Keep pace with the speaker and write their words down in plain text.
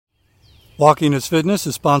Walking is Fitness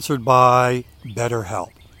is sponsored by BetterHelp.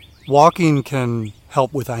 Walking can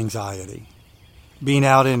help with anxiety. Being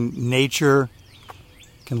out in nature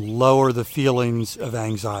can lower the feelings of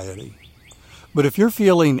anxiety. But if you're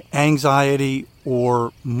feeling anxiety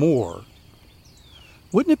or more,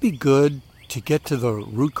 wouldn't it be good to get to the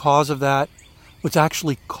root cause of that? What's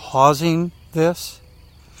actually causing this?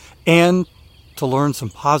 And to learn some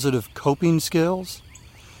positive coping skills?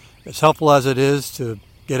 As helpful as it is to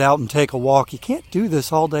get out and take a walk, you can't do this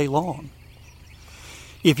all day long.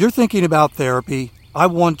 If you're thinking about therapy, I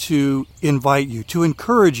want to invite you, to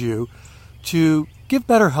encourage you to give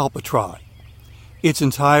BetterHelp a try. It's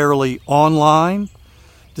entirely online,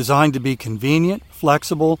 designed to be convenient,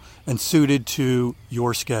 flexible, and suited to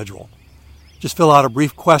your schedule. Just fill out a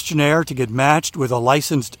brief questionnaire to get matched with a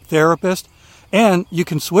licensed therapist, and you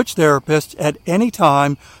can switch therapists at any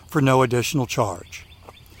time for no additional charge.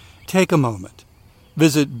 Take a moment.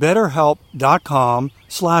 Visit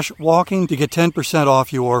BetterHelp.com/walking to get 10%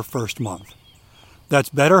 off your first month. That's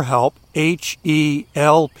BetterHelp,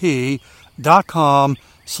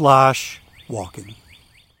 HELP.com/walking.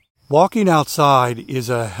 Walking outside is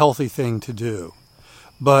a healthy thing to do,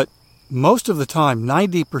 but most of the time,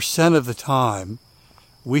 90% of the time,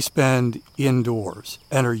 we spend indoors.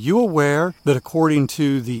 And are you aware that according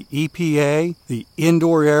to the EPA, the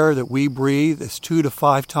indoor air that we breathe is 2 to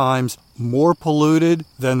 5 times more polluted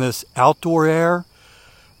than this outdoor air?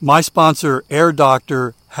 My sponsor, Air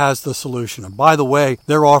Doctor, has the solution. And by the way,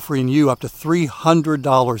 they're offering you up to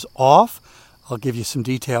 $300 off. I'll give you some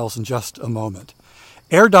details in just a moment.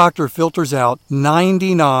 Air Doctor filters out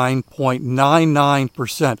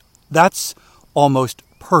 99.99%. That's almost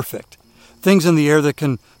perfect. Things in the air that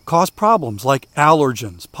can cause problems like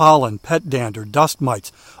allergens, pollen, pet dander, dust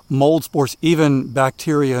mites, mold spores, even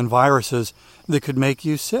bacteria and viruses that could make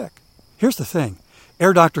you sick. Here's the thing.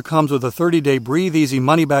 Air Doctor comes with a 30-day breathe-easy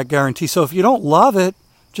money-back guarantee, so if you don't love it,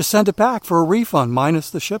 just send it back for a refund minus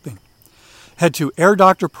the shipping. Head to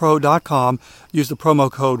airdoctorpro.com, use the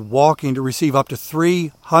promo code WALKING to receive up to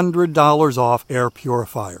 $300 off air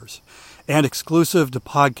purifiers. And exclusive to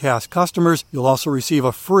podcast customers, you'll also receive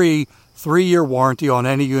a free 3-year warranty on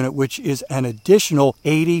any unit, which is an additional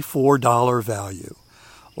 $84 value.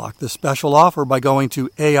 Lock this special offer by going to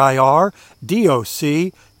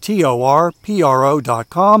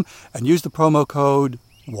AIRDOCTORPRO.com and use the promo code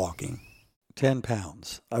WALKING. 10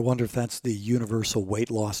 pounds. I wonder if that's the universal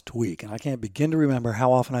weight loss tweak. And I can't begin to remember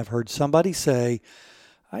how often I've heard somebody say,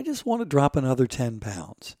 I just want to drop another 10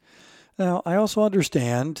 pounds. Now, I also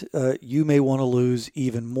understand you may want to lose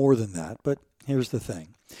even more than that, but here's the thing.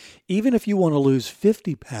 Even if you want to lose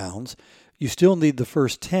 50 pounds, you still need the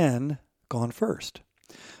first 10 gone first.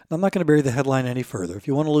 Now, I'm not going to bury the headline any further. If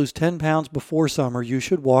you want to lose 10 pounds before summer, you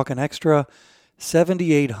should walk an extra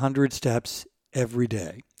 7,800 steps every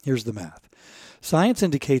day. Here's the math. Science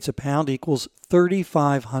indicates a pound equals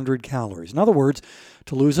 3,500 calories. In other words,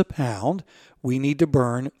 to lose a pound, we need to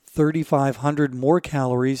burn 3,500 more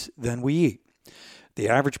calories than we eat. The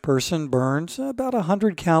average person burns about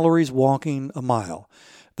 100 calories walking a mile.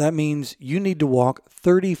 That means you need to walk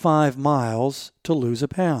 35 miles to lose a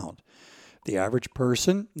pound. The average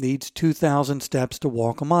person needs 2,000 steps to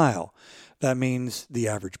walk a mile. That means the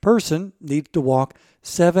average person needs to walk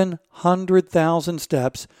 700,000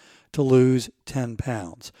 steps to lose 10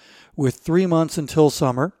 pounds. With 3 months until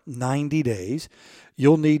summer, 90 days,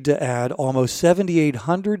 you'll need to add almost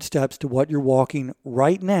 7,800 steps to what you're walking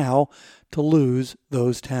right now to lose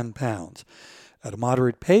those 10 pounds. At a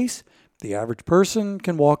moderate pace, the average person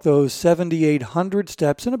can walk those 7,800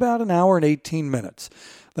 steps in about an hour and 18 minutes.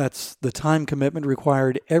 That's the time commitment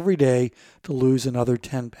required every day to lose another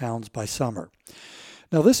 10 pounds by summer.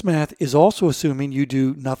 Now, this math is also assuming you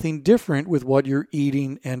do nothing different with what you're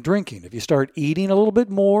eating and drinking. If you start eating a little bit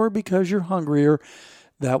more because you're hungrier,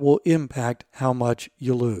 that will impact how much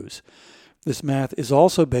you lose. This math is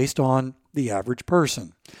also based on the average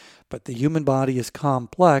person. But the human body is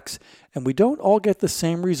complex, and we don't all get the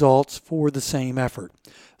same results for the same effort.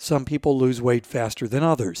 Some people lose weight faster than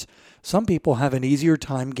others. Some people have an easier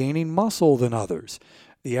time gaining muscle than others.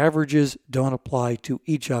 The averages don't apply to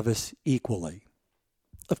each of us equally.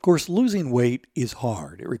 Of course, losing weight is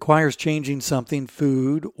hard. It requires changing something,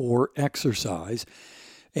 food or exercise,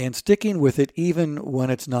 and sticking with it even when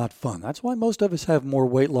it's not fun. That's why most of us have more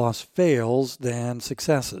weight loss fails than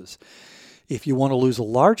successes. If you want to lose a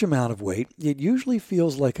large amount of weight, it usually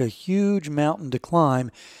feels like a huge mountain to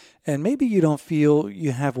climb, and maybe you don't feel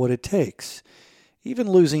you have what it takes.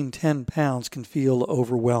 Even losing 10 pounds can feel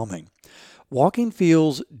overwhelming. Walking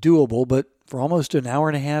feels doable, but for almost an hour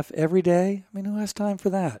and a half every day, who has time for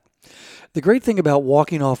that? The great thing about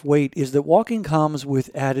walking off weight is that walking comes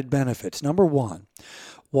with added benefits. Number one,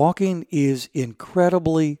 walking is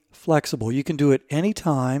incredibly flexible. You can do it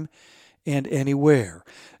anytime and anywhere.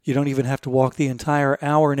 You don't even have to walk the entire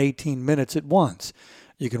hour and 18 minutes at once.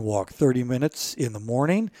 You can walk 30 minutes in the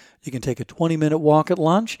morning. You can take a 20-minute walk at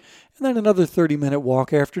lunch, and then another 30-minute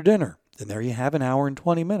walk after dinner. And there you have an hour and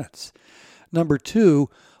 20 minutes. Number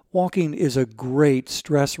two, walking is a great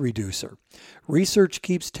stress reducer. Research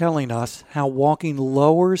keeps telling us how walking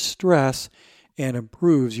lowers stress and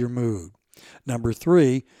improves your mood. Number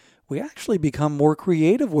three, we actually become more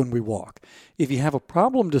creative when we walk. If you have a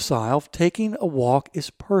problem to solve, taking a walk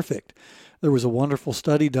is perfect. There was a wonderful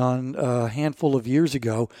study done a handful of years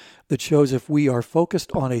ago that shows if we are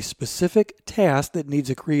focused on a specific task that needs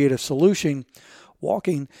a creative solution,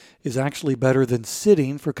 walking is actually better than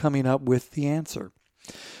sitting for coming up with the answer.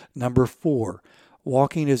 Number four,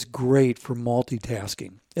 walking is great for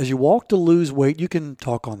multitasking. As you walk to lose weight, you can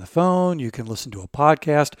talk on the phone, you can listen to a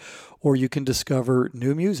podcast, or you can discover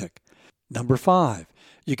new music. Number five,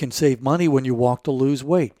 you can save money when you walk to lose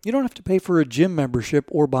weight. You don't have to pay for a gym membership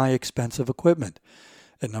or buy expensive equipment.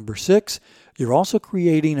 And number six, you're also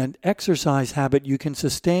creating an exercise habit you can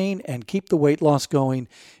sustain and keep the weight loss going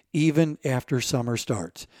even after summer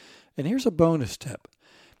starts. And here's a bonus tip.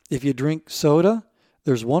 If you drink soda,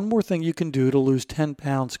 there's one more thing you can do to lose 10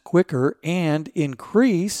 pounds quicker and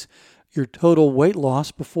increase your total weight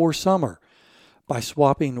loss before summer. By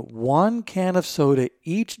swapping 1 can of soda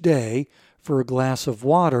each day for a glass of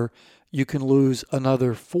water, you can lose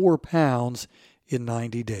another 4 pounds in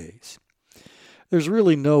 90 days. There's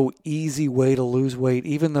really no easy way to lose weight,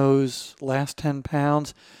 even those last 10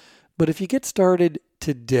 pounds. But if you get started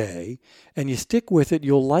today and you stick with it,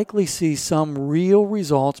 you'll likely see some real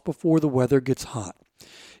results before the weather gets hot.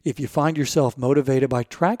 If you find yourself motivated by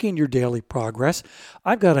tracking your daily progress,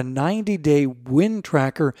 I've got a 90-day win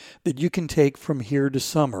tracker that you can take from here to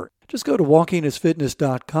summer. Just go to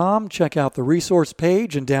walkingisfitness.com, check out the resource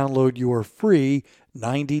page, and download your free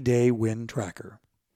 90-day win tracker.